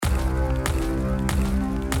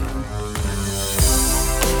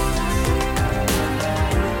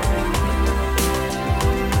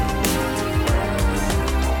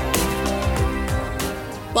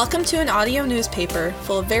Welcome to an audio newspaper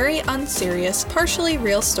full of very unserious, partially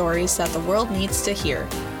real stories that the world needs to hear.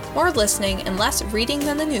 More listening and less reading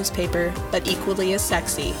than the newspaper, but equally as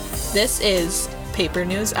sexy. This is Paper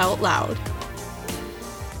News Out Loud.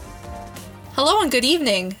 Hello and good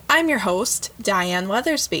evening. I'm your host, Diane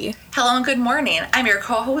Weathersby. Hello and good morning. I'm your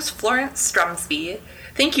co-host, Florence Strumsby.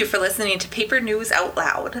 Thank you for listening to Paper News Out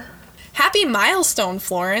Loud. Happy milestone,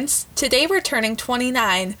 Florence. Today we're turning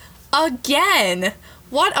 29. Again!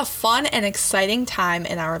 What a fun and exciting time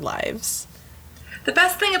in our lives. The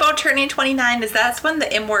best thing about turning 29 is that's when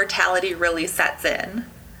the immortality really sets in.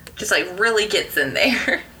 Just really gets in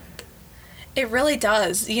there. It really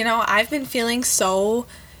does. You know, I've been feeling so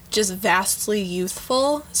just vastly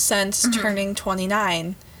youthful since turning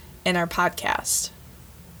 29 in our podcast.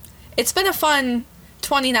 It's been a fun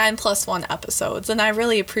 29 plus 1 episodes, and I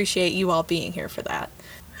really appreciate you all being here for that.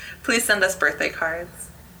 Please send us birthday cards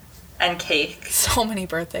and cake. So many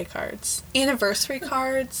birthday cards. Anniversary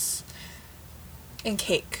cards and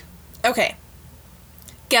cake. Okay.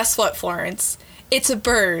 Guess what, Florence? It's a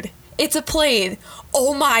bird. It's a plane.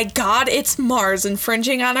 Oh my god, it's Mars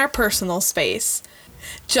infringing on our personal space.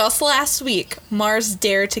 Just last week, Mars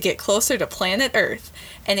dared to get closer to planet Earth,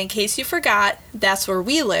 and in case you forgot, that's where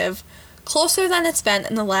we live, closer than it's been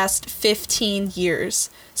in the last 15 years.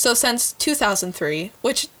 So since 2003,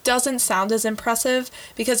 which doesn't sound as impressive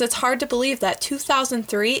because it's hard to believe that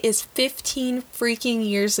 2003 is 15 freaking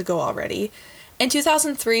years ago already. And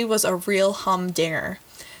 2003 was a real humdinger.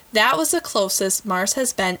 That was the closest Mars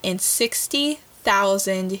has been in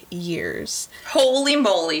 60,000 years. Holy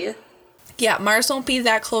moly. Yeah, Mars won't be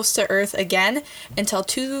that close to Earth again until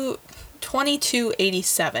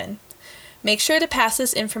 2287. Make sure to pass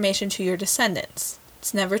this information to your descendants.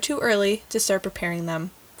 It's never too early to start preparing them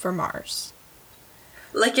for Mars.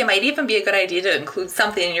 It might even be a good idea to include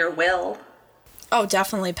something in your will. Oh,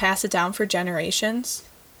 definitely pass it down for generations.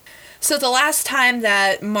 So the last time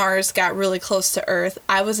that Mars got really close to Earth,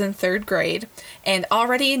 I was in 3rd grade and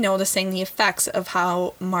already noticing the effects of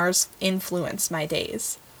how Mars influenced my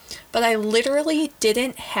days. But I literally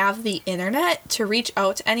didn't have the internet to reach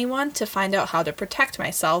out to anyone to find out how to protect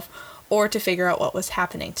myself or to figure out what was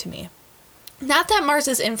happening to me. Not that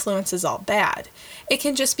Mars's influence is all bad. It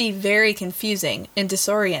can just be very confusing and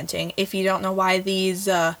disorienting if you don't know why these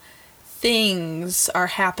things are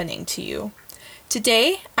happening to you.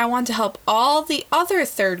 Today, I want to help all the other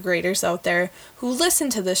 3rd graders out there who listen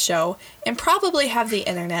to this show and probably have the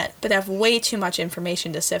internet but have way too much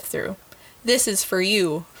information to sift through. This is for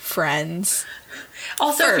you, friends.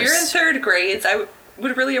 Also, if you're in 3rd grades, I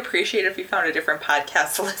would really appreciate if you found a different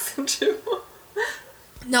podcast to listen to.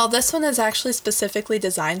 No, this one is actually specifically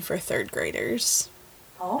designed for 3rd graders.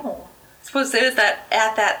 Oh. I suppose it is that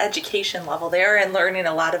at that education level, they are learning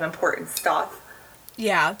a lot of important stuff.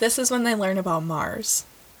 Yeah, this is when they learn about Mars.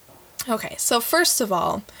 Okay, so first of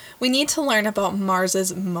all, we need to learn about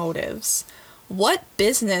Mars's motives. What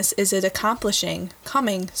business is it accomplishing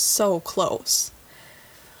coming so close?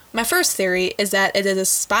 My first theory is that it is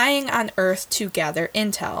spying on Earth to gather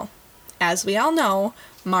intel. As we all know,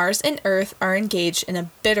 Mars and Earth are engaged in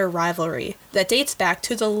a bitter rivalry that dates back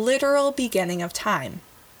to the literal beginning of time.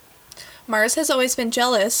 Mars has always been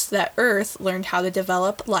jealous that Earth learned how to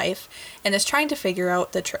develop life and is trying to figure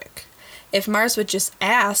out the trick. If Mars would just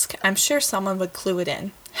ask, I'm sure someone would clue it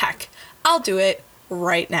in. Heck, I'll do it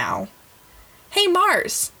right now. Hey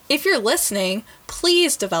Mars, if you're listening,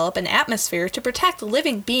 please develop an atmosphere to protect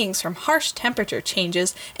living beings from harsh temperature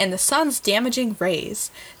changes and the sun's damaging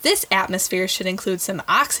rays. This atmosphere should include some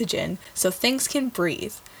oxygen so things can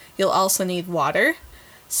breathe. You'll also need water.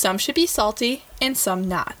 Some should be salty and some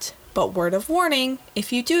not. But word of warning,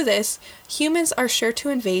 if you do this, humans are sure to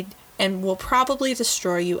invade and will probably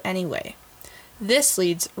destroy you anyway. This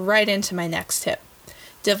leads right into my next tip.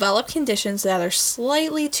 Develop conditions that are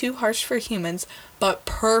slightly too harsh for humans, but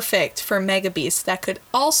perfect for megabeasts that could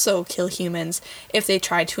also kill humans if they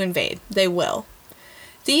try to invade. They will.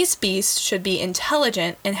 These beasts should be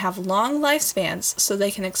intelligent and have long lifespans so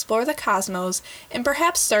they can explore the cosmos and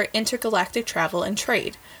perhaps start intergalactic travel and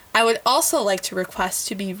trade. I would also like to request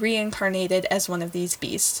to be reincarnated as one of these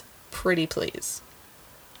beasts. Pretty please.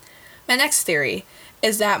 My next theory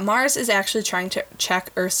is that Mars is actually trying to check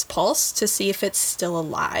Earth's pulse to see if it's still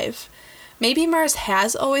alive. Maybe Mars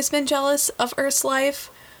has always been jealous of Earth's life,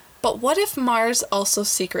 but what if Mars also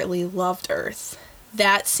secretly loved Earth?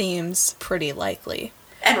 That seems pretty likely.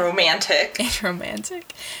 And romantic.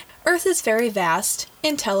 Earth is very vast,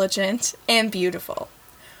 intelligent, and beautiful.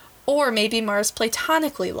 Or maybe Mars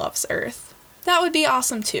platonically loves Earth. That would be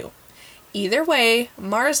awesome too. Either way,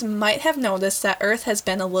 Mars might have noticed that Earth has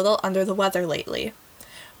been a little under the weather lately.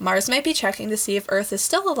 Mars might be checking to see if Earth is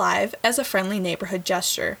still alive as a friendly neighborhood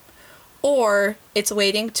gesture. Or it's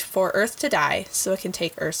waiting for Earth to die so it can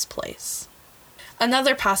take Earth's place.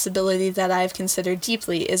 Another possibility that I've considered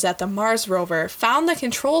deeply is that the Mars rover found the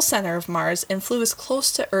control center of Mars and flew as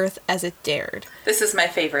close to Earth as it dared. This is my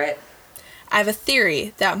favorite. I have a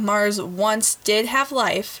theory that Mars once did have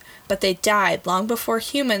life, but they died long before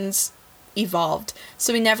humans evolved,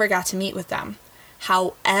 so we never got to meet with them.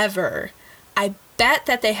 However, I bet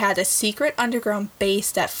that they had a secret underground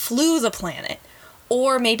base that flew the planet.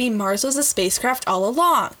 Or maybe Mars was a spacecraft all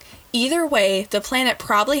along. Either way, the planet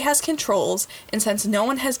probably has controls, and since no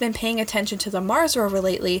one has been paying attention to the Mars rover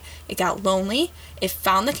lately, it got lonely, it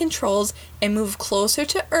found the controls, and moved closer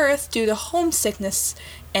to Earth due to homesickness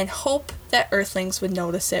and hope that Earthlings would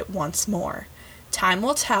notice it once more. Time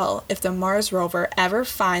will tell if the Mars rover ever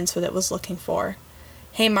finds what it was looking for.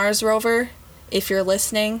 Hey Mars rover, if you're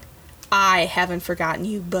listening, I haven't forgotten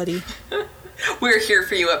you, buddy. We're here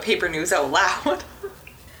for you at Paper News Out Loud.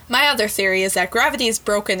 My other theory is that gravity is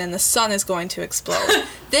broken and the sun is going to explode.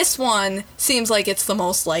 This one seems like it's the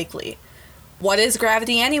most likely. What is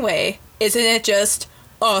gravity anyway? Isn't it just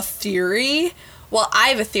a theory? Well, I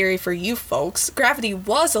have a theory for you folks. Gravity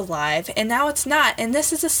was alive, and now it's not, and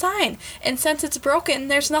this is a sign. And since it's broken,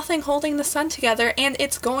 there's nothing holding the sun together, and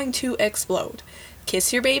it's going to explode.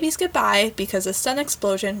 Kiss your babies goodbye, because a sun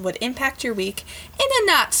explosion would impact your week in a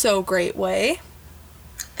not-so-great way.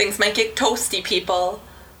 Things might get toasty, people.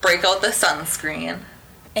 Break out the sunscreen.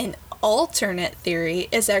 An alternate theory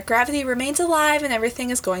is that gravity remains alive and everything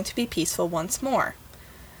is going to be peaceful once more.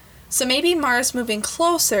 So maybe Mars moving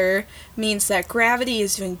closer means that gravity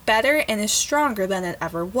is doing better and is stronger than it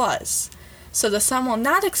ever was. So the sun will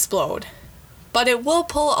not explode, but it will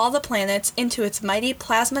pull all the planets into its mighty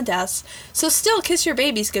plasma deaths, so still kiss your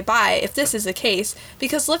babies goodbye if this is the case,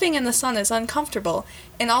 because living in the sun is uncomfortable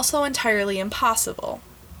and also entirely impossible.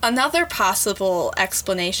 Another possible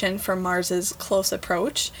explanation for Mars's close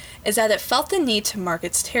approach is that it felt the need to mark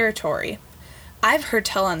its territory. I've heard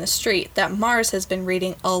tell on the street that Mars has been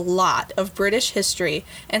reading a lot of British history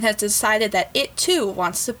and has decided that it too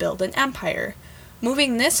wants to build an empire.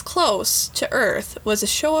 Moving this close to Earth was a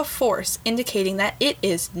show of force indicating that it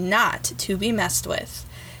is not to be messed with.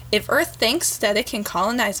 If Earth thinks that it can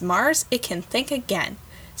colonize Mars, it can think again.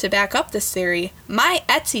 To back up this theory, my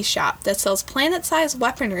Etsy shop that sells planet-sized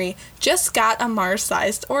weaponry just got a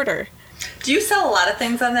Mars-sized order. Do you sell a lot of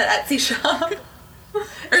things on that Etsy shop?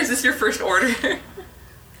 Or is this your first order?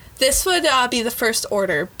 This would be the first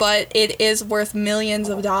order, but it is worth millions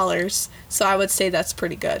of dollars, so I would say that's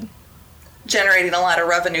pretty good. Generating a lot of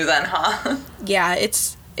revenue then, huh? Yeah,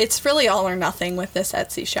 it's really all or nothing with this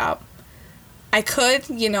Etsy shop. I could,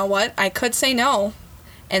 you know what, I could say no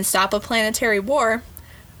and stop a planetary war,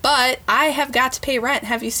 but I have got to pay rent.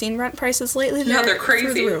 Have you seen rent prices lately? Yeah, they're crazy.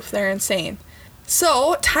 Through the roof. They're insane.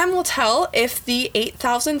 So, time will tell if the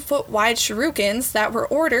 8,000-foot wide shurikens that were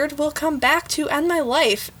ordered will come back to end my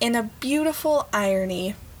life in a beautiful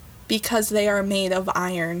irony, because they are made of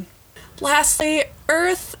iron. Lastly,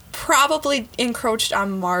 Earth probably encroached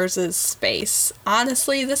on Mars's space.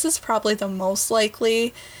 Honestly, this is probably the most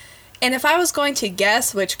likely. And if I was going to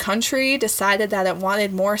guess which country decided that it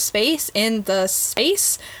wanted more space in the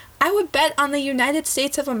space, I would bet on the United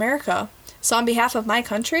States of America. So on behalf of my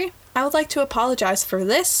country, I would like to apologize for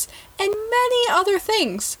this and many other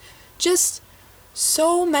things. Just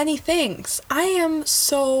so many things. I am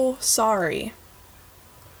so sorry.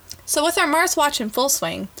 So with our Mars watch in full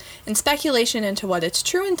swing, and speculation into what its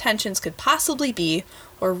true intentions could possibly be,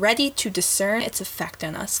 we're ready to discern its effect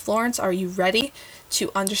on us. Florence, are you ready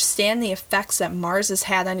to understand the effects that Mars has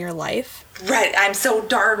had on your life? Right, I'm so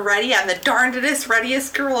darn ready. I'm the darndest,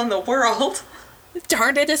 readiest girl in the world.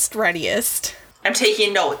 Darndest, readiest. I'm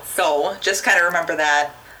taking notes, so just kind of remember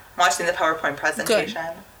that. I'm watching the PowerPoint presentation.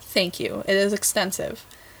 Good. Thank you. It is extensive.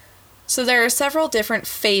 So there are several different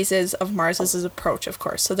phases of Mars's approach, of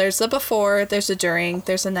course. So there's the before, there's the during,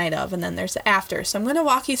 there's the night of, and then there's the after. So I'm going to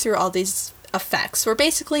walk you through all these effects. We're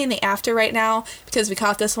basically in the after right now because we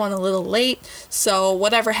caught this one a little late. So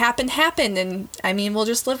whatever happened, and I mean, we'll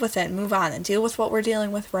just live with it and move on and deal with what we're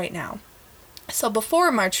dealing with right now. So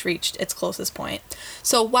before Mars reached its closest point,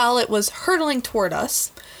 so while it was hurtling toward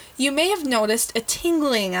us, you may have noticed a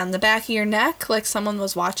tingling on the back of your neck like someone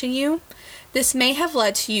was watching you. This may have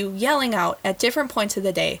led to you yelling out at different points of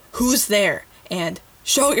the day, "Who's there?" and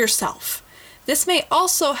 "Show yourself." This may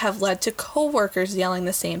also have led to co-workers yelling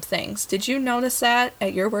the same things. Did you notice that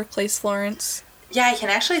at your workplace, Florence? Yeah, I can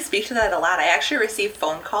actually speak to that a lot. I actually receive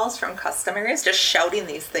phone calls from customers just shouting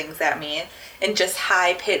these things at me in just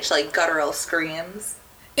high-pitched, like, guttural screams.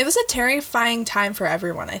 It was a terrifying time for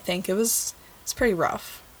everyone, I think. It's pretty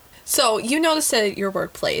rough. So, you noticed it at your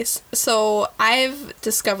workplace. So, I've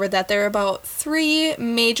discovered that there are about 3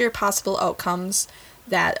 major possible outcomes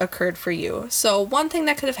that occurred for you. So, one thing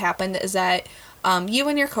that could have happened is that you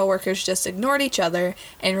and your coworkers just ignored each other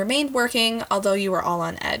and remained working, although you were all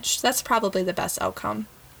on edge. That's probably the best outcome.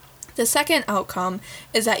 The second outcome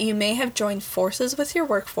is that you may have joined forces with your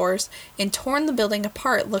workforce and torn the building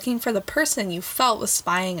apart looking for the person you felt was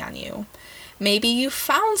spying on you. Maybe you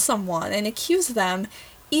found someone and accused them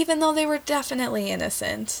even though they were definitely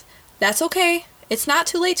innocent. That's okay. It's not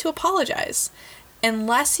too late to apologize.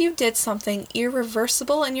 Unless you did something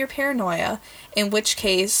irreversible in your paranoia, in which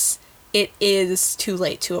case it is too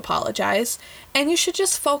late to apologize, and you should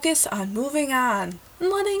just focus on moving on and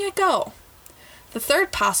letting it go. The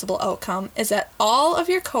third possible outcome is that all of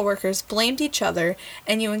your coworkers blamed each other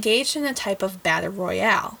and you engaged in a type of battle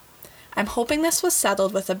royale. I'm hoping this was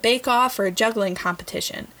settled with a bake-off or a juggling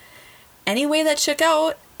competition. Any way that shook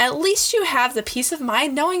out, at least you have the peace of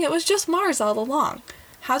mind knowing it was just Mars all along.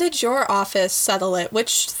 How did your office settle it?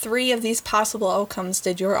 Which 3 of these possible outcomes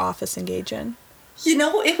did your office engage in?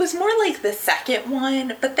 It was more like the second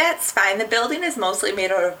one, but that's fine. The building is mostly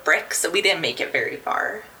made out of bricks, so we didn't make it very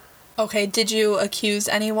far. Okay, did you accuse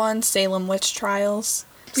anyone? Salem witch trials?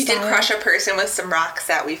 We did crush a person with some rocks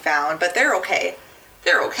that we found, but they're okay.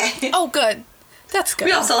 They're okay. Oh, good. That's good.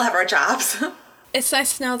 We all still have our jobs. It's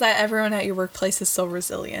nice to know that everyone at your workplace is so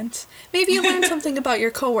resilient. Maybe you learned something about your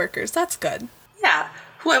coworkers. That's good. Yeah,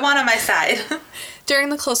 who I want on my side. During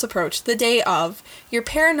the close approach, the day of, your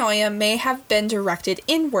paranoia may have been directed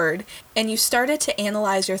inward, and you started to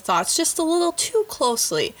analyze your thoughts just a little too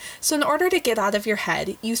closely. So in order to get out of your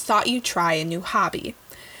head, you thought you'd try a new hobby.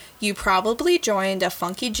 You probably joined a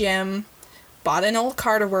funky gym, bought an old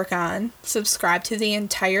car to work on, subscribed to the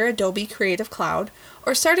entire Adobe Creative Cloud,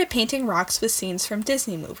 or started painting rocks with scenes from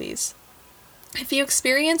Disney movies. If you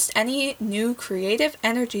experienced any new creative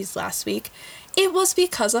energies last week, it was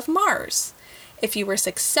because of Mars. If you were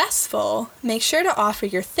successful, make sure to offer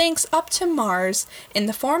your thanks up to Mars in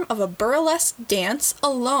the form of a burlesque dance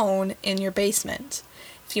alone in your basement.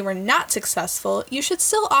 If you were not successful, you should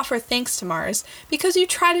still offer thanks to Mars because you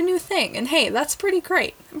tried a new thing, and hey, that's pretty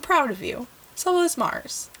great. I'm proud of you. So is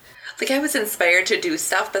Mars. Like, I was inspired to do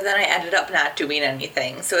stuff, but then I ended up not doing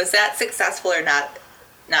anything. So is that successful or not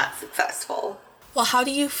successful? Well, how do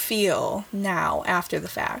you feel now after the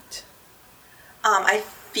fact? I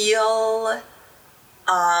feel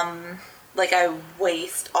like I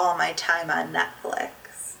waste all my time on Netflix.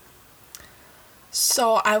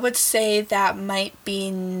 So I would say that might be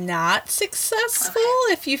not successful.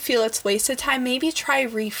 Okay. If you feel it's wasted time, maybe try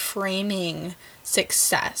reframing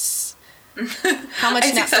success. How much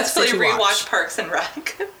I Netflix successfully did you watch? rewatched Parks and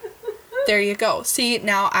Rec. There you go. See,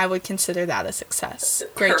 now I would consider that a success.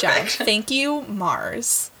 Great Perfect. job. Thank you,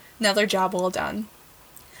 Mars. Another job well done.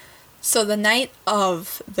 So the night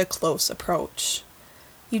of the close approach.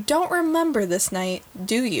 You don't remember this night,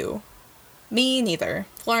 do you? Me neither.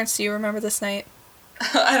 Florence, do you remember this night?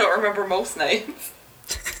 I don't remember most nights.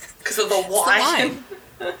 Because of the wine.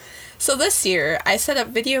 So this year, I set up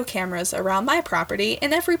video cameras around my property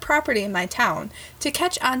and every property in my town to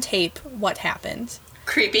catch on tape what happened.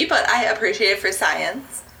 Creepy, but I appreciate it for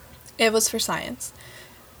science. It was for science.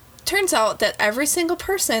 Turns out that every single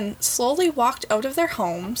person slowly walked out of their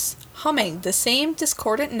homes, humming the same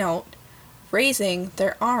discordant note, raising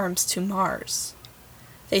their arms to Mars.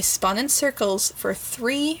 They spun in circles for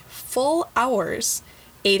 3 full hours,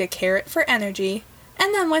 ate a carrot for energy,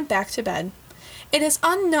 and then went back to bed. It is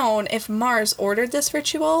unknown if Mars ordered this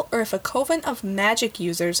ritual or if a coven of magic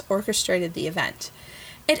users orchestrated the event.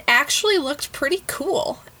 It actually looked pretty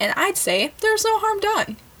cool, and I'd say there's no harm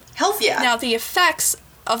done. Hells yeah. Now, the effects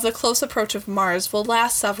of the close approach of Mars will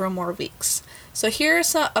last several more weeks. So here are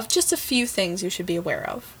some of just a few things you should be aware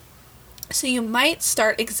of. So you might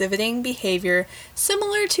start exhibiting behavior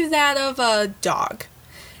similar to that of a dog.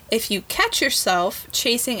 If you catch yourself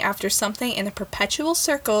chasing after something in a perpetual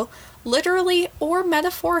circle, literally or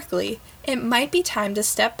metaphorically, it might be time to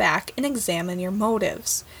step back and examine your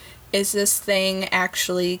motives. Is this thing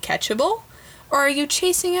actually catchable? Or are you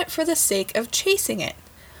chasing it for the sake of chasing it?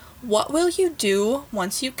 What will you do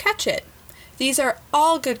once you catch it? These are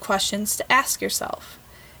all good questions to ask yourself.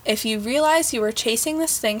 If you realize you are chasing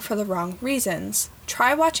this thing for the wrong reasons,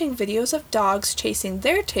 try watching videos of dogs chasing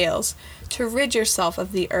their tails to rid yourself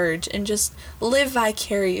of the urge and just live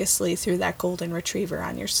vicariously through that golden retriever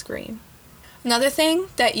on your screen. Another thing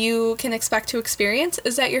that you can expect to experience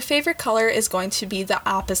is that your favorite color is going to be the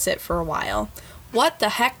opposite for a while. What the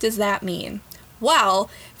heck does that mean? Well,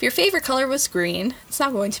 if your favorite color was green, it's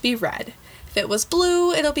now going to be red. If it was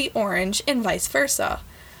blue, it'll be orange, and vice versa.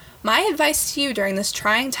 My advice to you during this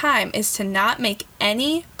trying time is to not make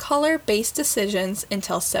any color-based decisions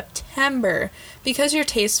until September, because your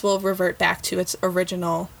taste will revert back to its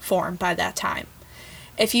original form by that time.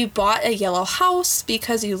 If you bought a yellow house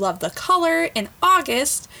because you love the color in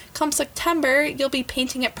August, come September, you'll be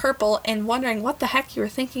painting it purple and wondering what the heck you were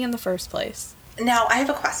thinking in the first place. Now, I have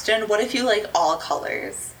a question. What if you like all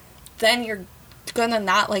colors? Then you're gonna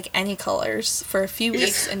not like any colors for a few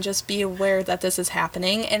weeks and just be aware that this is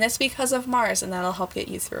happening, and it's because of Mars, and that'll help get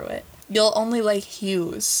you through it. You'll only like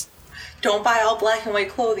hues. Don't buy all black and white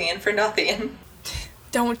clothing for nothing.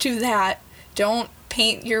 Don't do that. Don't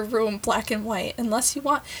paint your room black and white unless you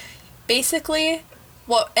want. Basically,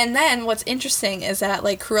 and then what's interesting is that,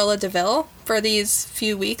 like, Cruella de Vil, for these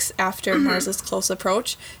few weeks after Mars's close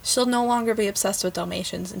approach, she'll no longer be obsessed with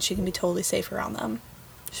Dalmatians, and she can be totally safe around them.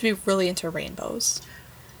 She'll be really into rainbows.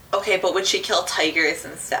 Okay, but would she kill tigers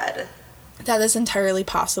instead? That is entirely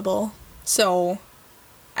possible. So,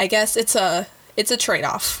 I guess it's a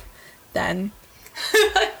trade-off, then.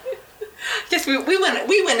 Yes, we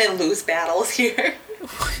win and lose battles here.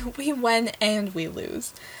 We win and we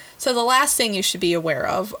lose. So the last thing you should be aware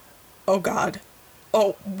of, oh God,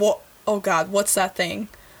 what's that thing?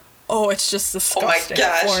 Oh, it's just disgusting. Oh my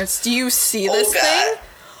gosh. Florence, do you see this thing?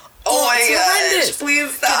 Oh my gosh, horrendous.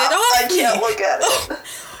 please stop. Get it off I can't look at it.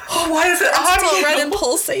 Oh, why is it on It's all me? red and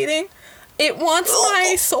pulsating. It wants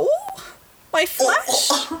my soul, my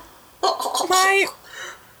flesh, my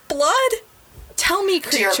blood. Tell me,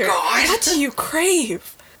 creature, Dear God. what do you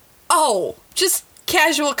crave? Oh, just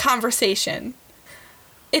casual conversation.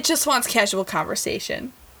 It just wants casual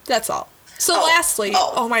conversation. That's all. So lastly,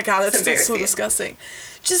 oh my God, that's so disgusting.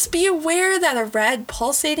 Just be aware that a red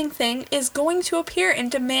pulsating thing is going to appear and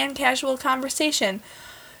demand casual conversation.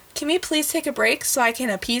 Can we please take a break so I can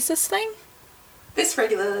appease this thing? This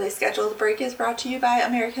regularly scheduled break is brought to you by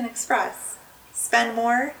American Express. Spend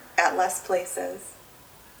more at less places.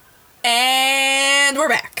 And we're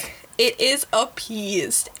back. It is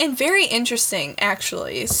appeased. And very interesting,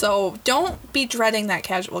 actually. So don't be dreading that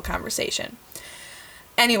casual conversation.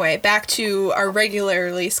 Anyway, back to our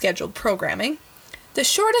regularly scheduled programming. The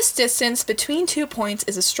shortest distance between 2 points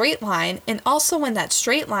is a straight line, and also when that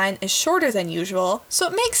straight line is shorter than usual, so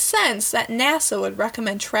it makes sense that NASA would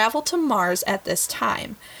recommend travel to Mars at this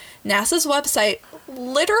time. NASA's website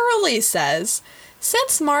literally says,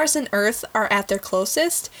 since Mars and Earth are at their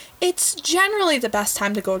closest, it's generally the best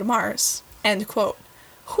time to go to Mars. End quote.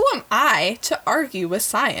 Who am I to argue with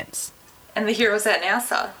science? And the heroes at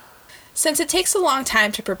NASA. Since it takes a long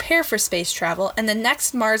time to prepare for space travel, and the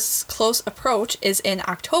next Mars close approach is in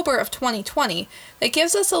October of 2020, that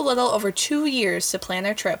gives us a little over 2 years to plan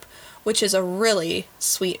our trip, which is a really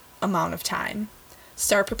sweet amount of time.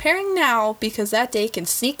 Start preparing now, because that day can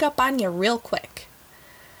sneak up on you real quick.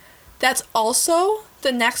 That's also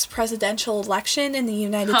the next presidential election in the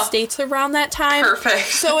United States around that time. Perfect.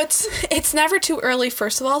 So it's never too early,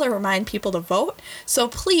 first of all, to remind people to vote. So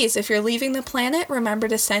please, if you're leaving the planet, remember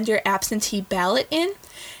to send your absentee ballot in.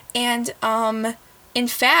 And in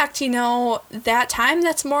fact, that time,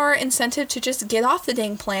 that's more incentive to just get off the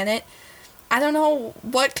dang planet. I don't know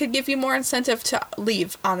what could give you more incentive to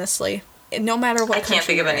leave, honestly. No matter what country I can't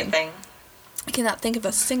think of anything. I cannot think of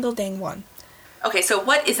a single dang one. Okay, so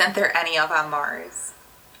what isn't there any of on Mars?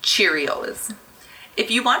 Cheerios. If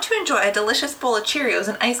you want to enjoy a delicious bowl of Cheerios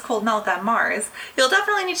and ice cold milk on Mars, you'll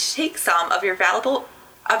definitely need to take some of your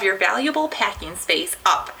valuable packing space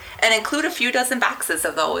up and include a few dozen boxes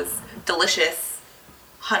of those delicious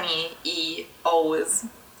Honey-E-O's.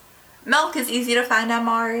 Milk is easy to find on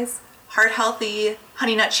Mars. Heart-healthy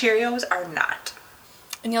Honey Nut Cheerios are not.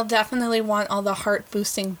 And you'll definitely want all the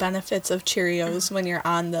heart-boosting benefits of Cheerios when you're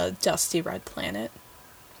on the dusty red planet.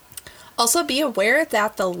 Also, be aware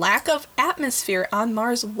that the lack of atmosphere on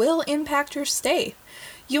Mars will impact your stay.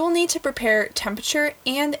 You will need to prepare temperature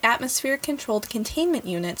and atmosphere-controlled containment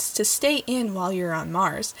units to stay in while you're on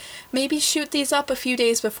Mars. Maybe shoot these up a few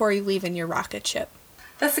days before you leave in your rocket ship.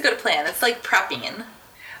 That's a good plan. It's like prepping.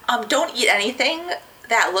 Don't eat anything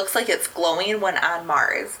that looks like it's glowing when on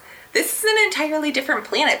Mars. This is an entirely different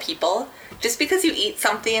planet, people. Just because you eat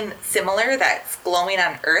something similar that's glowing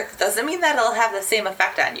on Earth doesn't mean that it'll have the same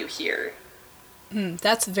effect on you here.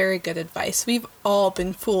 That's very good advice. We've all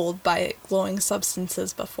been fooled by glowing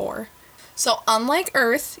substances before. So unlike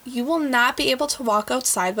Earth, you will not be able to walk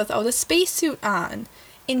outside without a spacesuit on.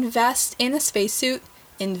 Invest in a spacesuit.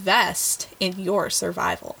 Invest in your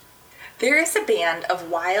survival. There is a band of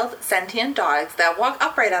wild, sentient dogs that walk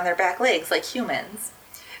upright on their back legs like humans.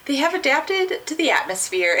 They have adapted to the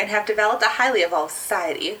atmosphere and have developed a highly evolved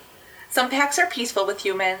society. Some packs are peaceful with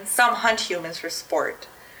humans, some hunt humans for sport.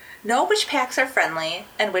 Know which packs are friendly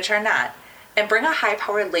and which are not, and bring a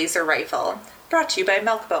high-powered laser rifle. Brought to you by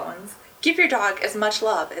Milkbones. Give your dog as much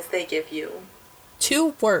love as they give you.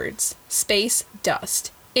 2 words, space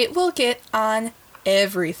dust. It will get on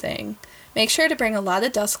everything. Make sure to bring a lot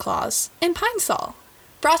of dust claws and Pine Sol.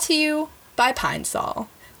 Brought to you by Pine Sol.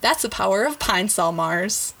 That's the power of Pine Sol,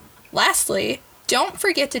 Mars. Lastly, don't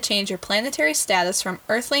forget to change your planetary status from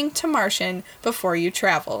Earthling to Martian before you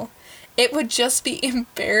travel. It would just be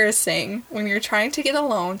embarrassing when you're trying to get a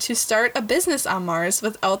loan to start a business on Mars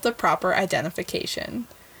without the proper identification.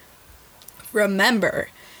 Remember,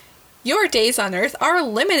 your days on Earth are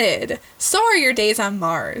limited. So are your days on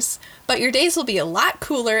Mars. But your days will be a lot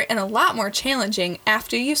cooler and a lot more challenging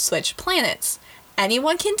after you switch planets.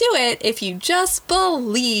 Anyone can do it if you just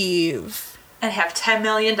believe. And have $10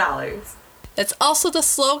 million. That's also the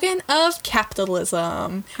slogan of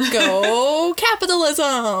capitalism. Go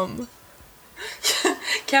capitalism!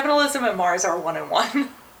 Capitalism and Mars are 1 in 1.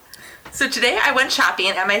 So today I went shopping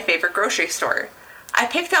at my favorite grocery store. I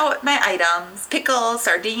picked out my items, pickles,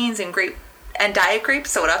 sardines, and diet grape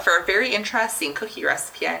soda for a very interesting cookie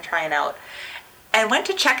recipe I'm trying out, and went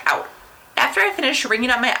to check out. After I finished ringing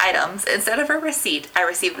up my items, instead of a receipt, I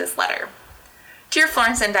received this letter. Dear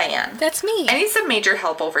Florence and Diane. That's me. I need some major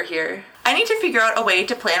help over here. I need to figure out a way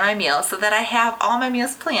to plan my meals so that I have all my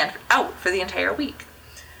meals planned out for the entire week.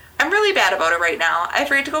 I'm really bad about it right now. I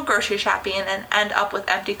tried to go grocery shopping and end up with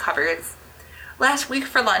empty cupboards. Last week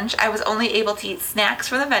for lunch, I was only able to eat snacks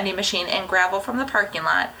from the vending machine and gravel from the parking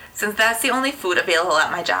lot, since that's the only food available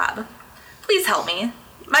at my job. Please help me.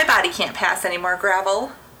 My body can't pass any more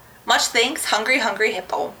gravel. Much thanks, Hungry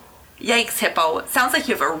Hippo. Yikes, Hippo. Sounds like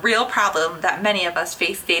you have a real problem that many of us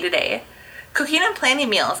face day to day. Cooking and planning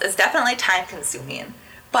meals is definitely time consuming,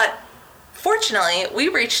 but fortunately, we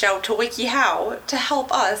reached out to WikiHow to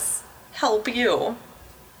help us help you.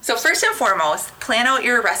 So first and foremost, plan out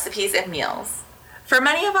your recipes and meals. For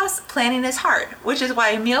many of us, planning is hard, which is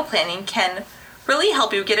why meal planning can really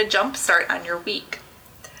help you get a jump start on your week.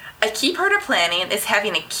 A key part of planning is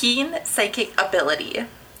having a keen psychic ability.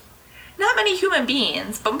 Not many human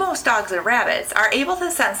beings, but most dogs and rabbits, are able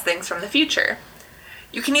to sense things from the future.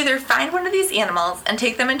 You can either find one of these animals and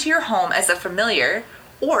take them into your home as a familiar,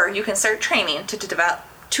 or you can start training to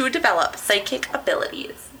develop psychic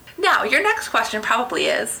abilities. Now, your next question probably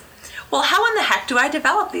is, well, how in the heck do I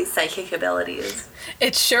develop these psychic abilities?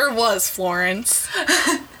 It sure was, Florence.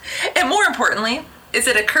 And more importantly, is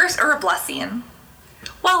it a curse or a blessing?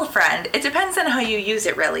 Well, friend, it depends on how you use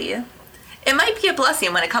it, really. It might be a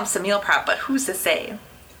blessing when it comes to meal prep, but who's to say?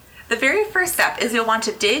 The very first step is you'll want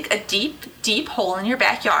to dig a deep, deep hole in your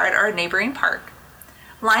backyard or a neighboring park.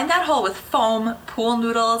 Line that hole with foam, pool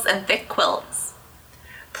noodles, and thick quilts.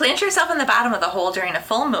 Plant yourself in the bottom of the hole during a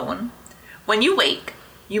full moon. When you wake,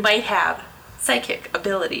 you might have psychic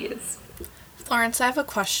abilities. Florence, I have a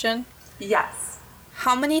question. Yes.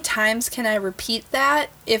 How many times can I repeat that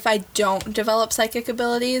if I don't develop psychic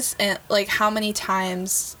abilities? And, how many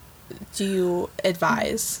times do you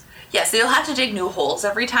advise? Yeah, so you'll have to dig new holes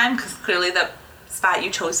every time because clearly the spot you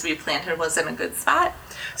chose to be planted wasn't a good spot.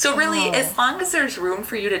 So really, as long as there's room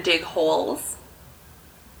for you to dig holes,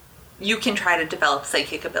 you can try to develop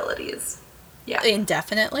psychic abilities. Yeah.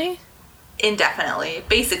 Indefinitely? Indefinitely.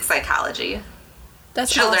 Basic psychology.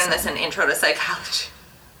 That's She'll awesome. learn this in Intro to Psychology.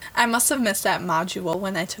 I must have missed that module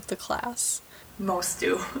when I took the class. Most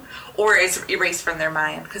do. Or is erased from their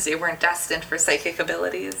mind because they weren't destined for psychic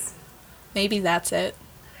abilities. Maybe that's it.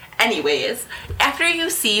 Anyways, after you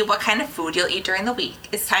see what kind of food you'll eat during the week,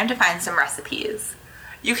 it's time to find some recipes.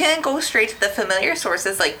 You can go straight to the familiar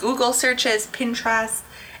sources like Google searches, Pinterest,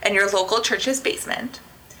 and your local church's basement.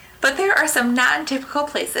 But there are some non-typical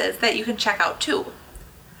places that you can check out too.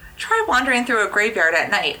 Try wandering through a graveyard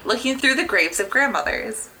at night, looking through the graves of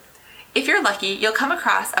grandmothers. If you're lucky, you'll come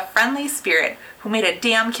across a friendly spirit who made a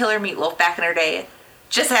damn killer meatloaf back in her day.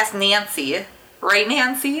 Just ask Nancy. Right,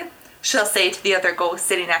 Nancy? She'll say to the other ghost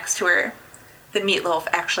sitting next to her. The meatloaf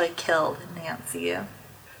actually killed Nancy.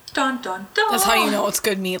 Dun dun dun. That's how you know it's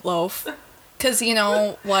good meatloaf. Because you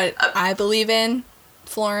know what I believe in,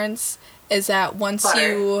 Florence, is that once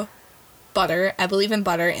you... Butter. I believe in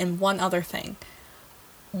butter and one other thing.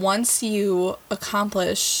 Once you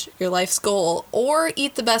accomplish your life's goal or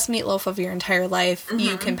eat the best meatloaf of your entire life,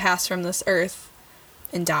 you can pass from this earth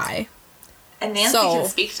and die. And Nancy can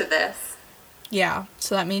speak to this. Yeah,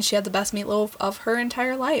 so that means she had the best meatloaf of her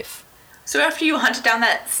entire life. So after you hunted down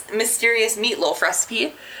that mysterious meatloaf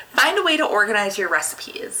recipe, find a way to organize your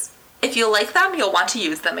recipes. If you like them, you'll want to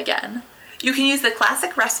use them again. You can use the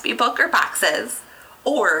classic recipe book or boxes,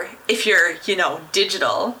 or if you're,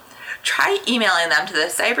 digital, try emailing them to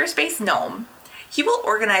the cyberspace gnome. He will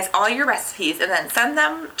organize all your recipes and then send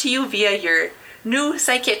them to you via your new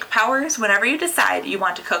psychic powers whenever you decide you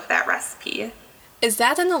want to cook that recipe. Is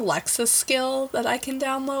that an Alexa skill that I can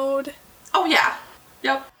download? Oh, yeah.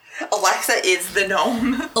 Yep. Alexa is the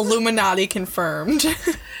gnome. Illuminati confirmed.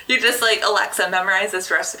 You just Alexa, memorize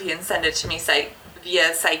this recipe and send it to me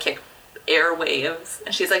via psychic airwaves.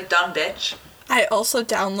 And she's like, done, bitch. I also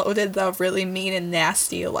downloaded the really mean and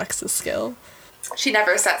nasty Alexa skill. She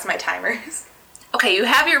never sets my timers. Okay, you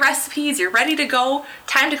have your recipes, you're ready to go.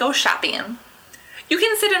 Time to go shopping. You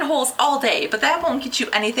can sit in holes all day, but that won't get you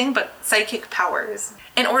anything but psychic powers.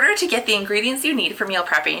 In order to get the ingredients you need for meal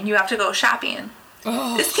prepping, you have to go shopping.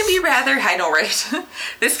 Oh. This can be I know, right?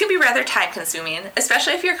 This can be rather time consuming,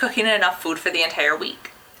 especially if you're cooking enough food for the entire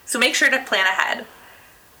week. So make sure to plan ahead.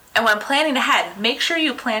 And when planning ahead, make sure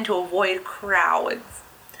you plan to avoid crowds.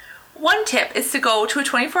 One tip is to go to a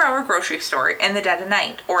 24-hour grocery store in the dead of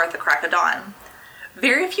night or at the crack of dawn.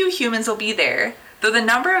 Very few humans will be there, though the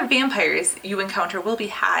number of vampires you encounter will be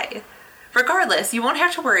high. Regardless, you won't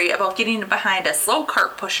have to worry about getting behind a slow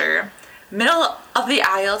cart pusher, middle of the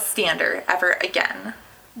aisle stander ever again.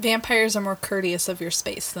 Vampires are more courteous of your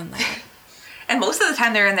space than that. And most of the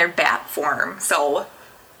time they're in their bat form, so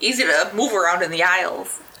easy to move around in the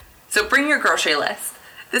aisles. So bring your grocery list.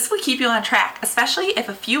 This will keep you on track, especially if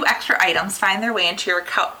a few extra items find their way into your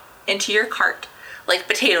cart, like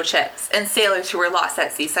potato chips and sailors who were lost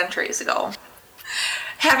at sea centuries ago.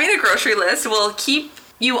 Having a grocery list will keep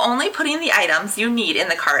you only putting the items you need in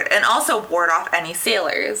the cart and also ward off any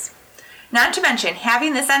sailors. Not to mention,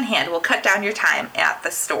 having this on hand will cut down your time at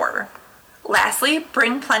the store. Lastly,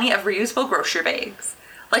 bring plenty of reusable grocery bags.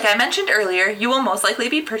 Like I mentioned earlier, you will most likely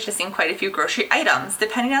be purchasing quite a few grocery items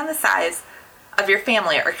depending on the size of your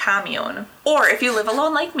family or commune. Or if you live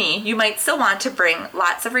alone like me, you might still want to bring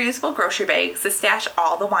lots of reusable grocery bags to stash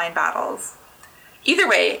all the wine bottles. Either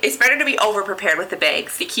way, it's better to be over-prepared with the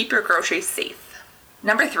bags to keep your groceries safe.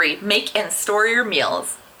 Number 3, make and store your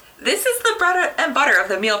meals. This is the bread and butter of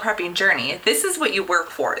the meal prepping journey. This is what you work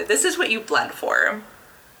for. This is what you bled for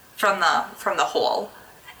from the whole.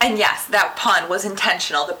 And yes, that pun was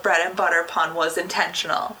intentional. The bread and butter pun was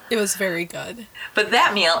intentional. It was very good. But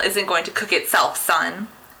that meal isn't going to cook itself, son.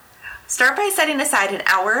 Start by setting aside an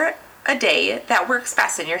hour a day that works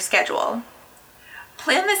best in your schedule.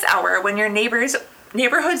 Plan this hour when your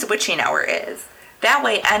neighborhood's witching hour is. That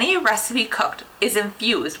way, any recipe cooked is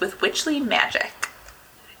infused with witchly magic.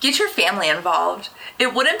 Get your family involved.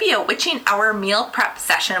 It wouldn't be a witching hour meal prep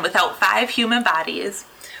session without 5 human bodies,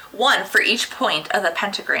 1 for each point of the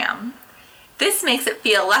pentagram. This makes it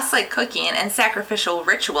feel less like cooking and sacrificial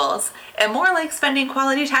rituals and more like spending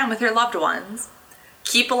quality time with your loved ones.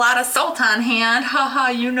 Keep a lot of salt on hand, haha,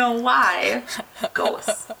 you know why.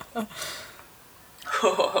 Ghosts.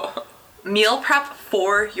 Meal prep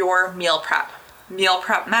for your meal prep. Meal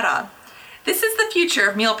prep meta. This is the future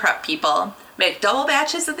of meal prep, people. Make double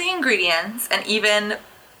batches of the ingredients and even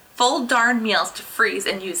full darn meals to freeze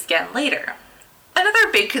and use again later.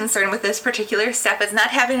 Another big concern with this particular step is not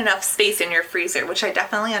having enough space in your freezer, which I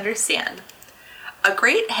definitely understand. A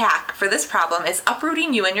great hack for this problem is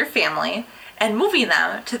uprooting you and your family and moving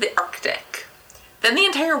them to the Arctic. Then the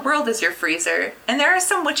entire world is your freezer, and there are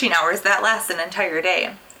some witching hours that last an entire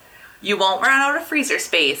day. You won't run out of freezer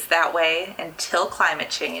space that way until climate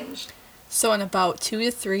change. So in about 2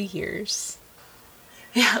 to 3 years.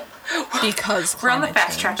 Yeah. Because we're on the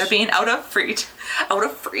fast change. track of being out of freezer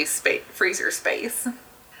space.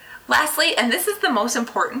 Lastly, and this is the most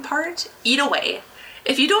important part, eat away.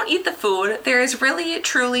 If you don't eat the food, there is really,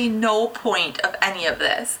 truly no point of any of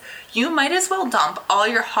this. You might as well dump all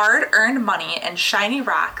your hard-earned money and shiny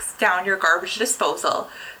rocks down your garbage disposal,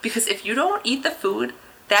 because if you don't eat the food,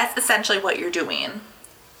 that's essentially what you're doing.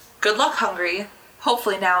 Good luck, hungry.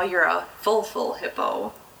 Hopefully now you're a full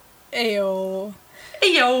hippo. Ayo.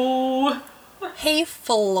 Ayo! Hey,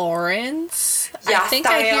 Florence. Yes, I think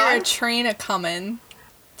Diane? I hear a train a-coming.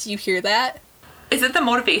 Do you hear that? Is it the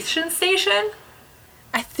motivation station?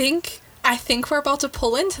 I think we're about to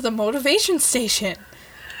pull into the motivation station.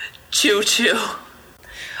 Choo-choo.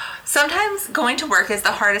 Sometimes going to work is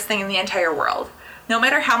the hardest thing in the entire world. No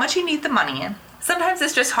matter how much you need the money, sometimes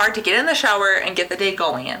it's just hard to get in the shower and get the day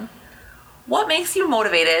going. What makes you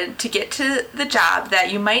motivated to get to the job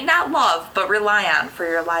that you might not love but rely on for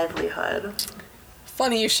your livelihood?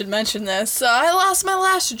 Funny you should mention this. I lost my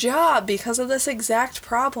last job because of this exact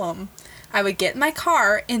problem. I would get in my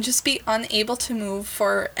car and just be unable to move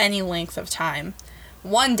for any length of time.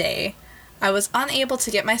 One day, I was unable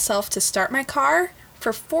to get myself to start my car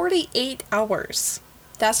for 48 hours.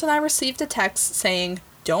 That's when I received a text saying,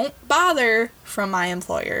 "Don't bother," from my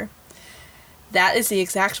employer. That is the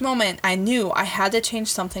exact moment I knew I had to change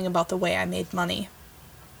something about the way I made money.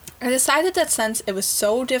 I decided that since it was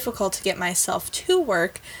so difficult to get myself to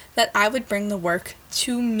work, that I would bring the work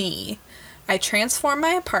to me. I transformed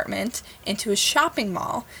my apartment into a shopping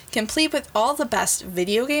mall, complete with all the best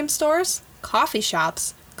video game stores, coffee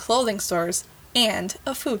shops, clothing stores, and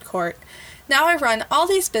a food court. Now I run all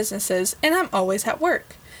these businesses and I'm always at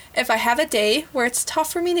work. If I have a day where it's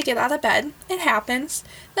tough for me to get out of bed, it happens.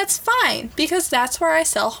 That's fine, because that's where I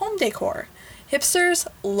sell home decor. Hipsters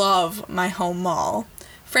love my home mall.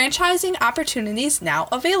 Franchising opportunities now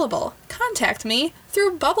available. Contact me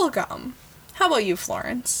through Bubblegum. How about you,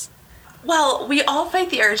 Florence? Well, we all fight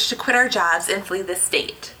the urge to quit our jobs and flee the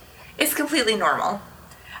state. It's completely normal.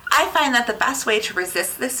 I find that the best way to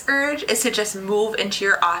resist this urge is to just move into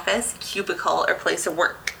your office, cubicle, or place of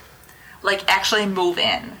work. Like, actually move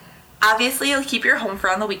in. Obviously, you'll keep your home for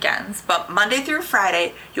on the weekends, but Monday through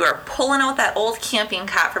Friday, you are pulling out that old camping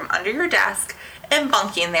cot from under your desk and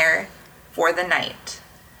bunking there for the night.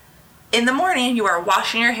 In the morning, you are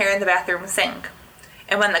washing your hair in the bathroom sink.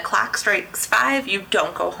 And when the clock strikes 5, you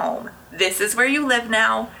don't go home. This is where you live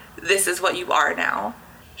now. This is what you are now.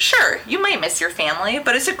 Sure, you might miss your family,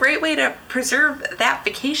 but it's a great way to preserve that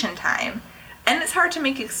vacation time. And it's hard to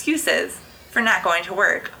make excuses for not going to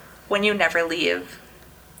work when you never leave.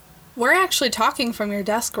 We're actually talking from your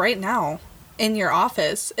desk right now, in your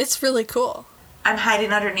office. It's really cool. I'm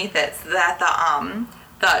hiding underneath it so that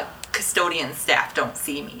the custodian staff don't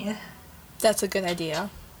see me. That's a good idea.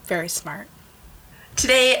 Very smart.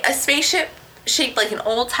 Today, a spaceship shaped like an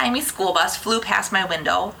old-timey school bus flew past my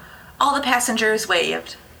window. All the passengers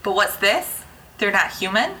waved. But what's this? They're not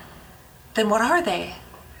human? Then what are they?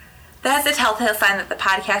 That's a telltale sign that the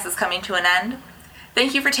podcast is coming to an end.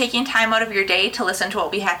 Thank you for taking time out of your day to listen to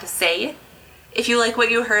what we had to say. If you like what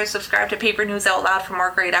you heard, subscribe to Paper News Out Loud for more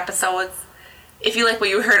great episodes. If you like what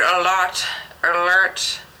you heard alert,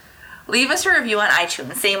 leave us a review on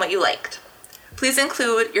iTunes saying what you liked. Please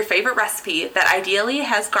include your favorite recipe that ideally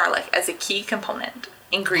has garlic as a key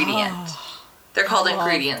ingredient. They're called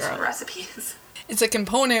ingredients in recipes. It's a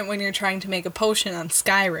component when you're trying to make a potion on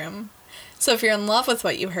Skyrim. So if you're in love with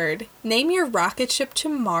what you heard, name your rocket ship to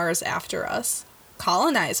Mars after us.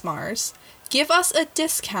 Colonize Mars. Give us a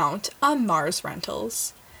discount on Mars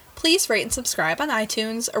rentals. Please rate and subscribe on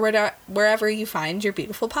iTunes or wherever you find your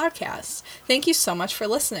beautiful podcasts. Thank you so much for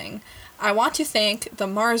listening. I want to thank the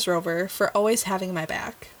Mars rover for always having my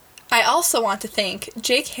back. I also want to thank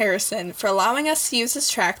Jake Harrison for allowing us to use his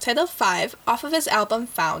track titled 5 off of his album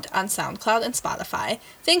Found on SoundCloud and Spotify.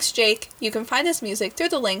 Thanks, Jake. You can find his music through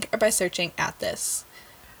the link or by searching @this.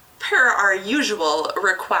 Per our usual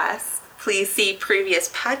request, please see previous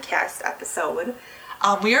podcast episode.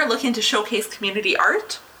 We are looking to showcase community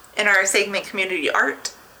art in our segment Community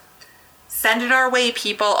Art. Send it our way,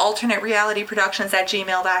 people.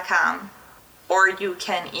 alternaterealityproductions@gmail.com. Or you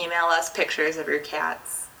can email us pictures of your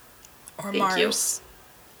cats. Or Mars.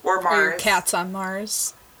 Or Mars. Or your cats on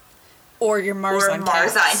Mars. Or your Mars on cats. Or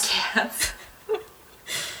Mars on cats.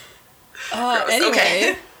 Anyway,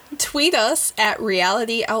 okay. Tweet us at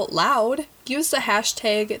Reality Out Loud. Use the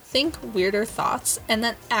hashtag ThinkWeirderThoughts and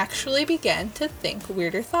then actually begin to think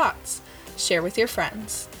weirder thoughts. Share with your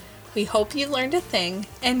friends. We hope you learned a thing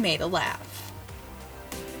and made a laugh.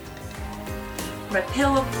 My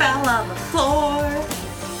pillow fell on the floor.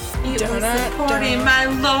 It was supporting my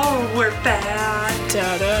lower back.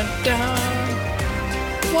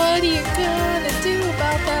 What are you gonna do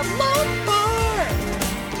about that low bar?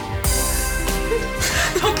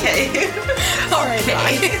 Okay. Alright,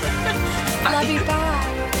 Okay. bye. Love you, bye.